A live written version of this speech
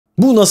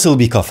Bu nasıl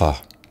bir kafa?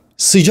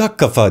 Sıcak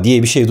Kafa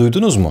diye bir şey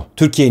duydunuz mu?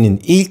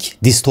 Türkiye'nin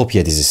ilk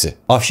distopya dizisi.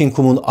 Afşin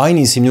Kum'un aynı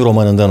isimli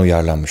romanından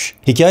uyarlanmış.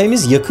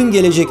 Hikayemiz yakın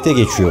gelecekte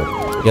geçiyor.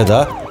 Ya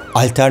da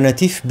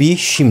alternatif bir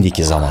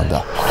şimdiki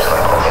zamanda.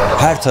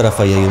 Her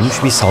tarafa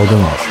yayılmış bir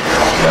salgın var.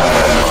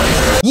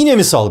 Yine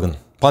mi salgın?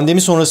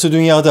 Pandemi sonrası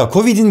dünyada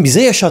Covid'in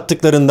bize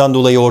yaşattıklarından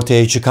dolayı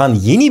ortaya çıkan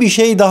yeni bir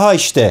şey daha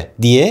işte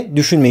diye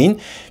düşünmeyin.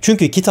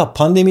 Çünkü kitap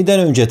pandemiden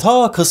önce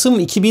ta Kasım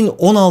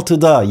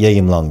 2016'da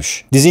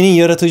yayımlanmış. Dizinin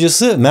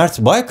yaratıcısı Mert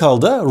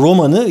Baykal da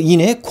romanı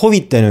yine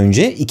Covid'den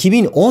önce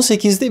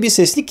 2018'de bir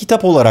sesli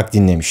kitap olarak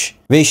dinlemiş.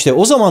 Ve işte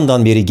o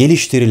zamandan beri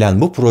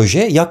geliştirilen bu proje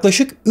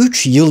yaklaşık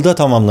 3 yılda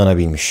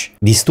tamamlanabilmiş.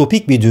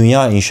 Distopik bir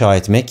dünya inşa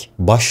etmek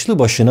başlı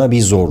başına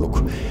bir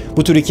zorluk.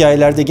 Bu tür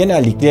hikayelerde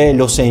genellikle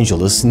Los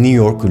Angeles, New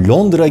York,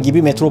 Londra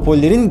gibi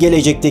metropollerin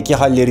gelecekteki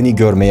hallerini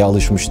görmeye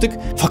alışmıştık.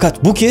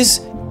 Fakat bu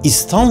kez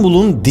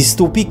İstanbul'un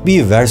distopik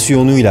bir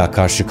versiyonuyla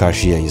karşı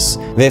karşıyayız.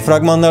 Ve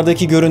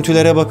fragmanlardaki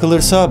görüntülere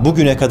bakılırsa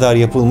bugüne kadar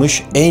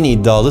yapılmış en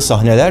iddialı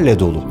sahnelerle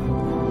dolu.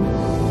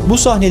 Bu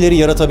sahneleri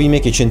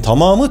yaratabilmek için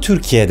tamamı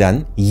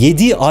Türkiye'den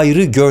 7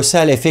 ayrı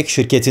görsel efekt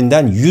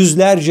şirketinden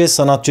yüzlerce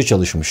sanatçı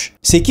çalışmış.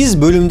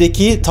 8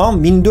 bölümdeki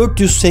tam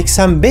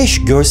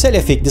 1485 görsel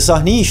efektli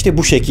sahneyi işte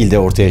bu şekilde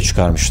ortaya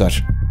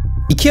çıkarmışlar.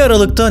 2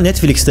 Aralık'ta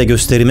Netflix'te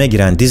gösterime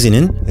giren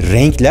dizinin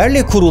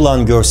renklerle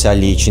kurulan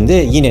görselliği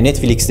içinde yine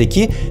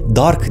Netflix'teki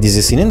Dark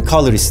dizisinin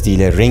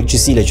coloristiyle,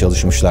 renkçisiyle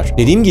çalışmışlar.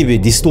 Dediğim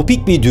gibi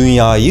distopik bir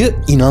dünyayı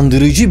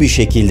inandırıcı bir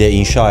şekilde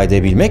inşa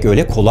edebilmek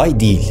öyle kolay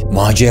değil.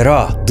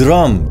 Macera,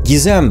 dram,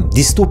 gizem,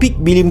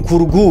 distopik bilim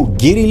kurgu,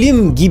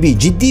 gerilim gibi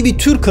ciddi bir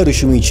tür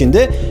karışımı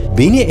içinde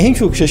beni en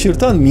çok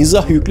şaşırtan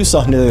mizah yüklü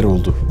sahneler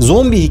oldu.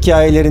 Zombi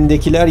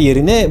hikayelerindekiler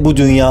yerine bu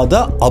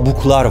dünyada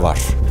abuklar var.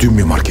 Dün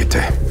bir markette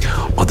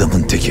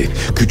adamın teki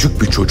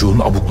küçük bir çocuğun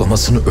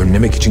abuklamasını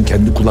önlemek için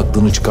kendi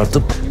kulaklığını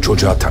çıkartıp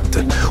çocuğa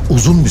taktı.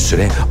 Uzun bir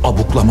süre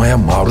abuklamaya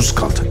maruz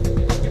kaldı.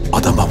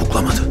 Adam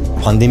abuklamadı.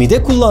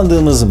 Pandemide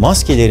kullandığımız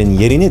maskelerin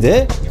yerini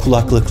de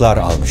kulaklıklar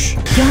almış.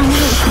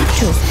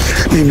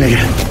 Benimle gel.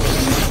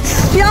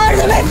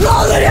 Yardım et, ne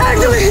olur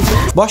yardım et.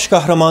 Baş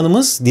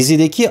kahramanımız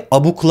dizideki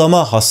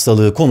abuklama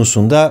hastalığı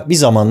konusunda bir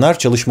zamanlar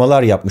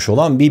çalışmalar yapmış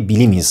olan bir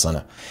bilim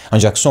insanı.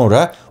 Ancak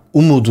sonra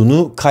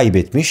umudunu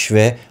kaybetmiş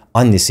ve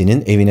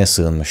annesinin evine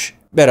sığınmış.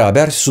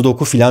 Beraber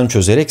sudoku filan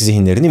çözerek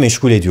zihinlerini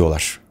meşgul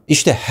ediyorlar.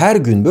 İşte her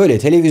gün böyle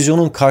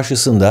televizyonun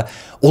karşısında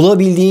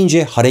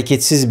olabildiğince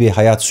hareketsiz bir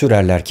hayat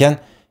sürerlerken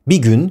bir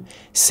gün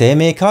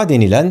SMK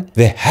denilen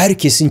ve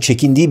herkesin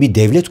çekindiği bir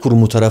devlet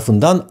kurumu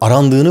tarafından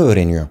arandığını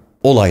öğreniyor.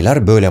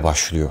 Olaylar böyle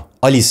başlıyor.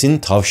 Alice'in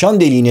tavşan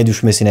deliğine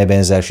düşmesine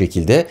benzer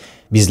şekilde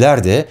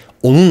bizler de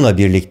onunla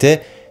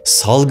birlikte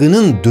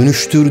salgının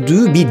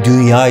dönüştürdüğü bir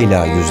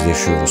dünyayla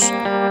yüzleşiyoruz.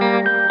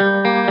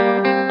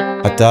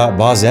 Hatta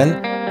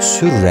bazen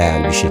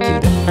sürreel bir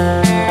şekilde.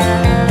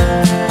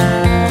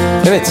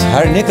 Evet,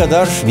 her ne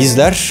kadar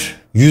bizler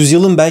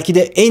yüzyılın belki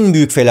de en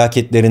büyük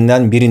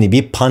felaketlerinden birini,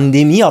 bir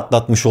pandemiyi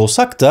atlatmış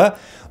olsak da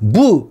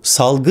bu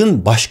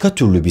salgın başka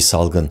türlü bir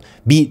salgın,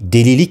 bir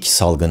delilik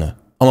salgını.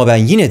 Ama ben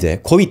yine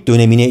de Covid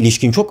dönemine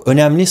ilişkin çok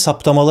önemli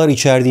saptamalar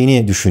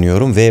içerdiğini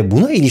düşünüyorum ve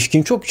buna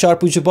ilişkin çok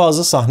çarpıcı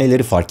bazı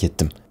sahneleri fark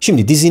ettim.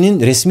 Şimdi dizinin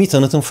resmi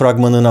tanıtım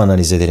fragmanını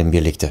analiz edelim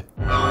birlikte.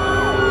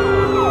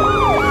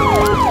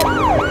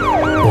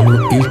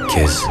 Onu ilk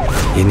kez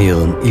yeni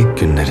yılın ilk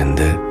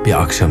günlerinde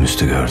bir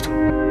akşamüstü gördüm.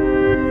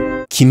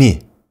 Kimi?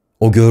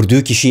 O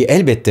gördüğü kişiyi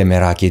elbette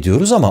merak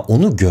ediyoruz ama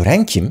onu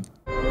gören kim?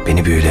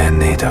 Beni büyüleyen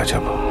neydi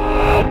acaba?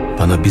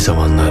 Bana bir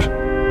zamanlar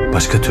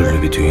başka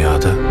türlü bir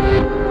dünyada,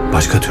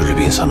 başka türlü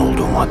bir insan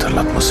olduğumu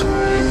hatırlatması.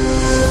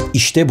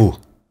 İşte bu.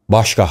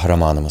 Baş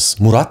kahramanımız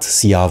Murat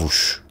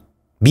Siyavuş.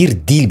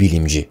 Bir dil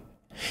bilimci.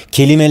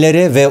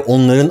 Kelimelere ve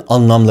onların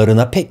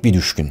anlamlarına pek bir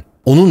düşkün.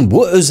 Onun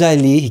bu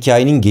özelliği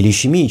hikayenin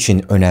gelişimi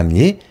için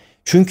önemli.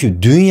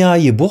 Çünkü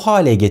dünyayı bu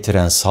hale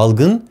getiren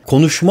salgın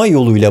konuşma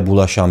yoluyla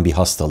bulaşan bir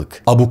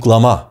hastalık.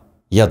 Abuklama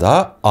ya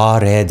da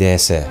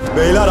ARDS.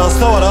 Beyler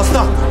hasta var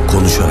hasta.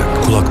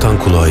 Konuşarak kulaktan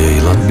kulağa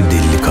yayılan bir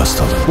delilik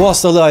hastalığı. Bu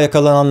hastalığa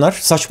yakalananlar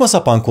saçma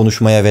sapan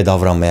konuşmaya ve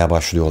davranmaya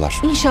başlıyorlar.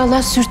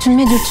 İnşallah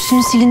sürtünme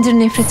dürtüsünü silindir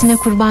nefretine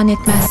kurban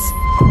etmez.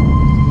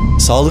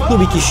 Sağlıklı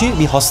bir kişi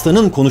bir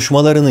hastanın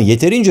konuşmalarını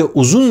yeterince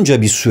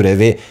uzunca bir süre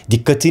ve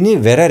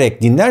dikkatini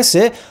vererek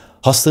dinlerse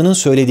hastanın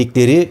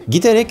söyledikleri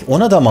giderek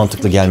ona da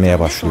mantıklı gelmeye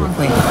başlıyor.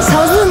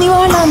 Sazlığın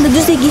yuvarlandı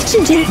düze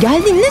geçince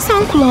geldiğinde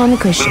sen kulağını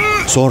kaşı.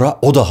 Sonra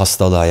o da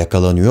hastalığa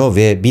yakalanıyor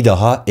ve bir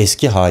daha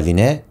eski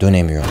haline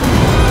dönemiyor.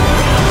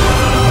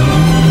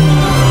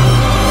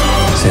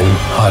 Senin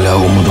hala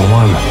umudun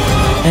var mı?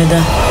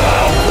 Neden?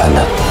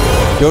 Benden.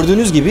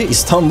 Gördüğünüz gibi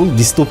İstanbul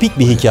distopik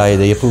bir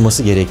hikayede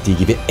yapılması gerektiği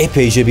gibi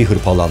epeyce bir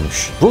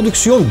hırpalanmış.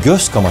 Prodüksiyon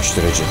göz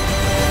kamaştırıcı.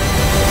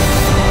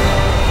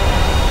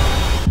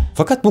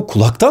 Fakat bu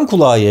kulaktan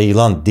kulağa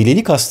yayılan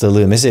delilik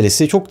hastalığı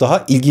meselesi çok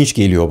daha ilginç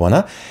geliyor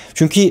bana.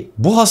 Çünkü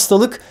bu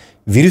hastalık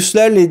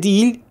virüslerle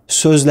değil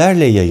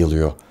sözlerle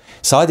yayılıyor.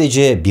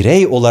 sadece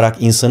birey olarak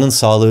insanın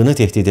sağlığını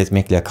tehdit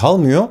etmekle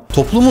kalmıyor,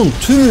 toplumun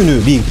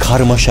tümünü bir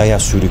karmaşaya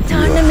sürüklüyor.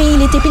 Tanrı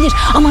meyledebilir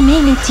ama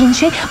meylettiğin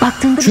şey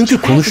baktığında...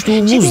 Çünkü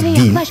konuştuğumuz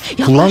dil,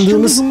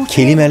 kullandığımız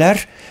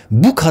kelimeler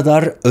bu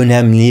kadar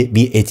önemli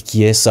bir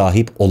etkiye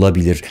sahip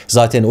olabilir.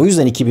 Zaten o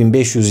yüzden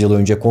 2500 yıl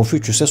önce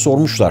Konfüçyüs'e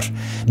sormuşlar.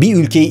 Bir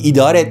ülkeyi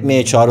idare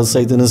etmeye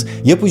çağrılsaydınız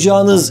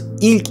yapacağınız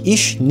ilk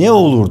iş ne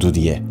olurdu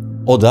diye.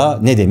 O da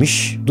ne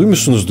demiş?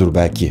 Duymuşsunuzdur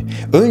belki.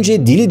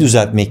 Önce dili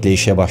düzeltmekle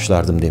işe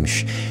başlardım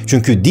demiş.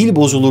 Çünkü dil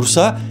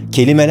bozulursa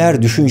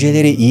kelimeler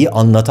düşünceleri iyi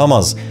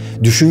anlatamaz.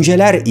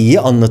 Düşünceler iyi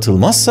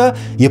anlatılmazsa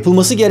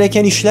yapılması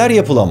gereken işler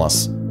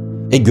yapılamaz.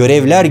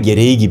 Görevler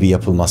gereği gibi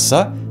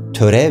yapılmazsa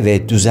töre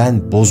ve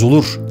düzen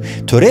bozulur.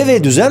 Töre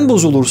ve düzen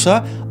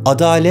bozulursa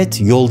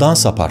adalet yoldan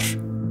sapar.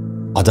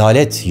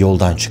 Adalet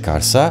yoldan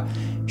çıkarsa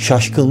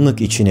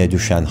şaşkınlık içine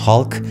düşen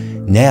halk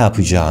ne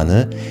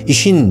yapacağını,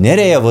 işin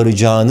nereye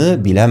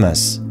varacağını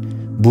bilemez.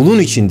 Bunun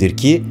içindir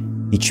ki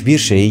hiçbir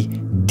şey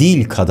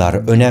dil kadar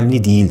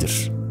önemli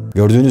değildir.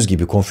 Gördüğünüz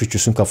gibi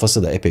Konfüçyüs'ün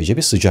kafası da epeyce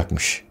bir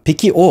sıcakmış.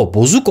 Peki o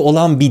bozuk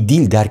olan bir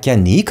dil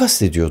derken neyi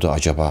kastediyordu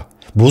acaba?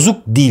 Bozuk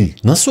dil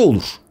nasıl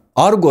olur?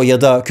 Argo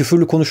ya da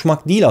küfürlü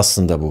konuşmak değil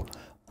aslında bu.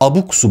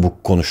 Abuk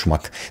subuk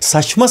konuşmak,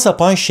 saçma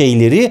sapan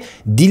şeyleri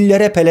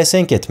dillere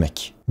pelesenk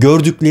etmek.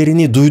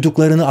 Gördüklerini,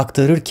 duyduklarını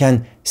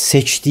aktarırken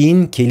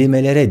seçtiğin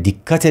kelimelere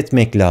dikkat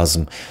etmek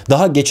lazım.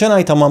 Daha geçen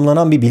ay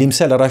tamamlanan bir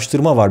bilimsel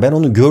araştırma var. Ben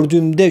onu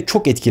gördüğümde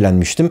çok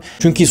etkilenmiştim.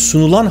 Çünkü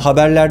sunulan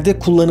haberlerde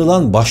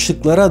kullanılan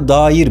başlıklara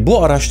dair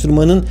bu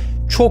araştırmanın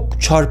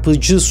çok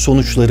çarpıcı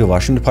sonuçları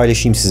var. Şimdi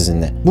paylaşayım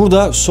sizinle.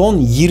 Burada son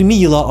 20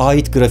 yıla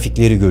ait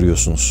grafikleri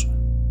görüyorsunuz.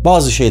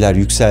 Bazı şeyler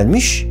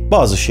yükselmiş,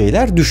 bazı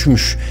şeyler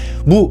düşmüş.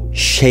 Bu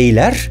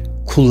şeyler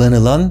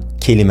kullanılan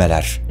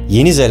kelimeler.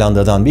 Yeni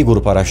Zelanda'dan bir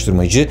grup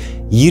araştırmacı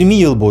 20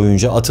 yıl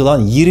boyunca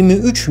atılan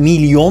 23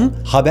 milyon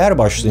haber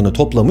başlığını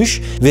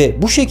toplamış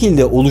ve bu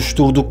şekilde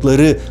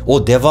oluşturdukları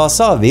o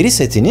devasa veri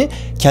setini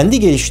kendi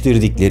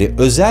geliştirdikleri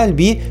özel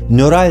bir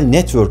neural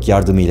network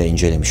yardımıyla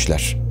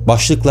incelemişler.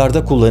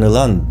 Başlıklarda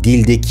kullanılan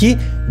dildeki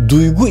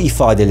duygu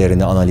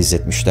ifadelerini analiz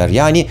etmişler.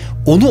 Yani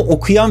onu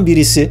okuyan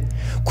birisi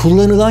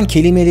kullanılan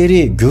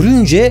kelimeleri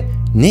görünce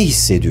ne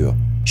hissediyor?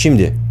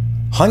 Şimdi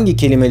hangi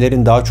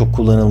kelimelerin daha çok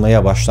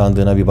kullanılmaya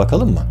başlandığına bir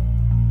bakalım mı?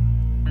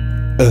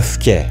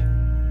 Öfke,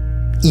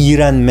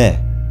 iğrenme,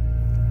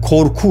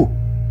 korku,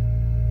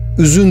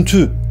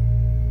 üzüntü.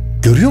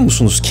 Görüyor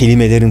musunuz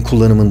kelimelerin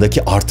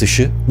kullanımındaki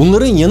artışı?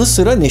 Bunların yanı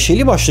sıra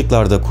neşeli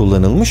başlıklarda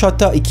kullanılmış,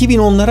 hatta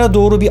 2010'lara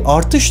doğru bir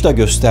artış da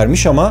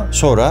göstermiş ama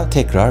sonra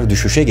tekrar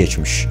düşüşe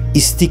geçmiş.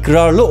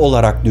 İstikrarlı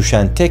olarak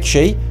düşen tek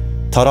şey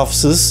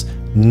tarafsız,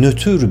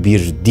 nötr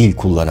bir dil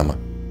kullanımı.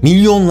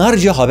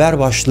 Milyonlarca haber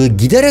başlığı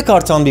giderek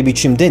artan bir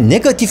biçimde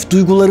negatif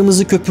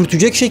duygularımızı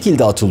köpürtecek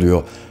şekilde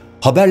atılıyor.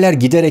 Haberler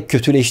giderek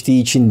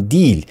kötüleştiği için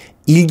değil,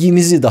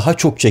 ilgimizi daha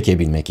çok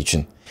çekebilmek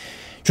için.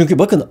 Çünkü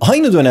bakın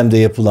aynı dönemde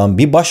yapılan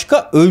bir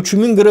başka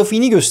ölçümün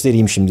grafiğini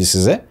göstereyim şimdi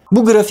size.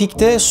 Bu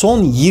grafikte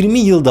son 20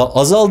 yılda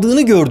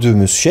azaldığını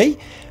gördüğümüz şey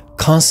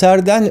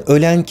kanserden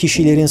ölen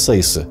kişilerin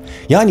sayısı.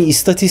 Yani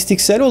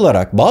istatistiksel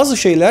olarak bazı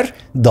şeyler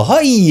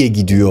daha iyiye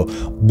gidiyor.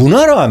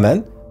 Buna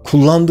rağmen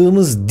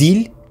kullandığımız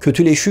dil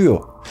kötüleşiyor.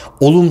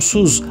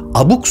 Olumsuz,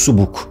 abuk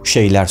subuk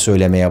şeyler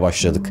söylemeye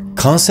başladık.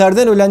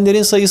 Kanserden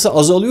ölenlerin sayısı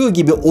azalıyor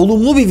gibi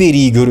olumlu bir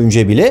veriyi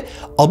görünce bile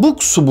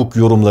abuk subuk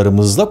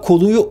yorumlarımızla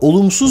konuyu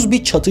olumsuz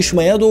bir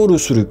çatışmaya doğru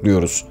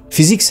sürüklüyoruz.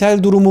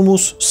 Fiziksel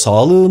durumumuz,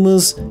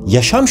 sağlığımız,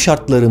 yaşam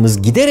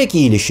şartlarımız giderek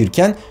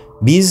iyileşirken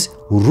biz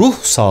ruh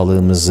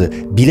sağlığımızı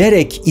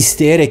bilerek,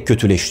 isteyerek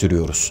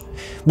kötüleştiriyoruz.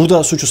 Bu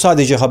da suçu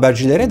sadece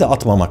habercilere de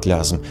atmamak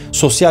lazım.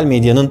 Sosyal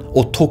medyanın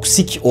o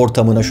toksik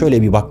ortamına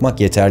şöyle bir bakmak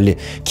yeterli.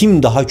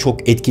 Kim daha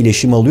çok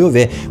etkileşim alıyor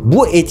ve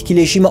bu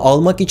etkileşimi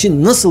almak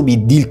için nasıl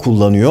bir dil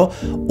kullanıyor,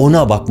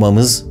 ona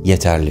bakmamız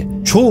yeterli.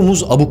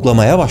 Çoğumuz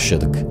abuklamaya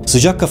başladık.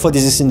 Sıcak Kafa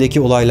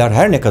dizisindeki olaylar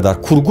her ne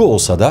kadar kurgu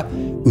olsa da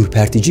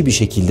ürpertici bir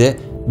şekilde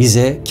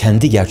bize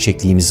kendi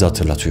gerçekliğimizi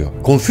hatırlatıyor.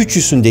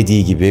 Konfüçyüs'ün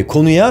dediği gibi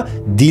konuya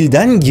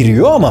dilden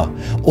giriyor ama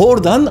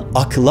oradan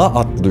akla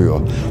atlıyor.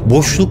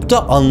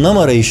 Boşlukta anlam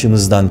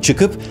arayışımızdan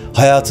çıkıp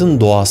hayatın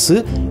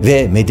doğası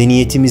ve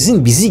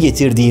medeniyetimizin bizi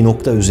getirdiği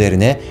nokta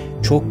üzerine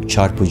çok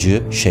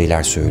çarpıcı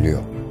şeyler söylüyor.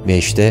 Ve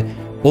işte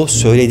o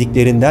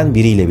söylediklerinden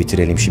biriyle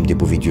bitirelim şimdi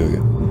bu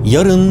videoyu.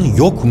 Yarın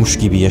yokmuş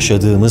gibi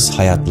yaşadığımız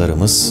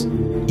hayatlarımız,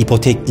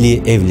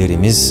 ipotekli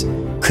evlerimiz,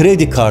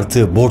 kredi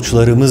kartı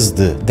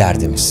borçlarımızdı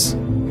derdimiz.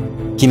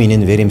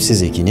 Kiminin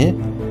verimsiz ekini,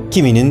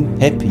 kiminin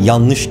hep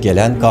yanlış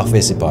gelen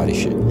kahve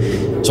siparişi.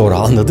 Sonra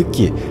anladık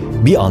ki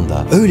bir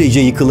anda öylece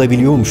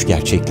yıkılabiliyormuş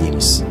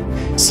gerçekliğimiz.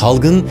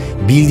 Salgın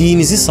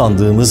bildiğimizi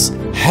sandığımız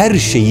her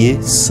şeyi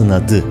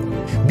sınadı.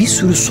 Bir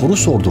sürü soru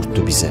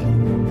sordurttu bize.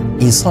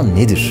 İnsan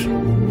nedir?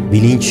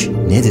 Bilinç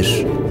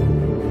nedir?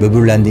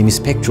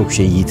 Böbürlendiğimiz pek çok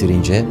şeyi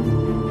yitirince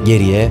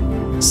geriye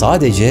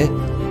sadece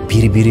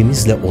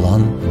birbirimizle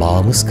olan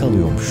bağımız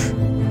kalıyormuş.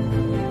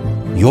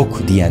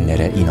 Yok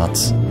diyenlere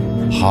inat,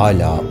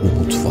 hala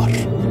umut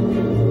var.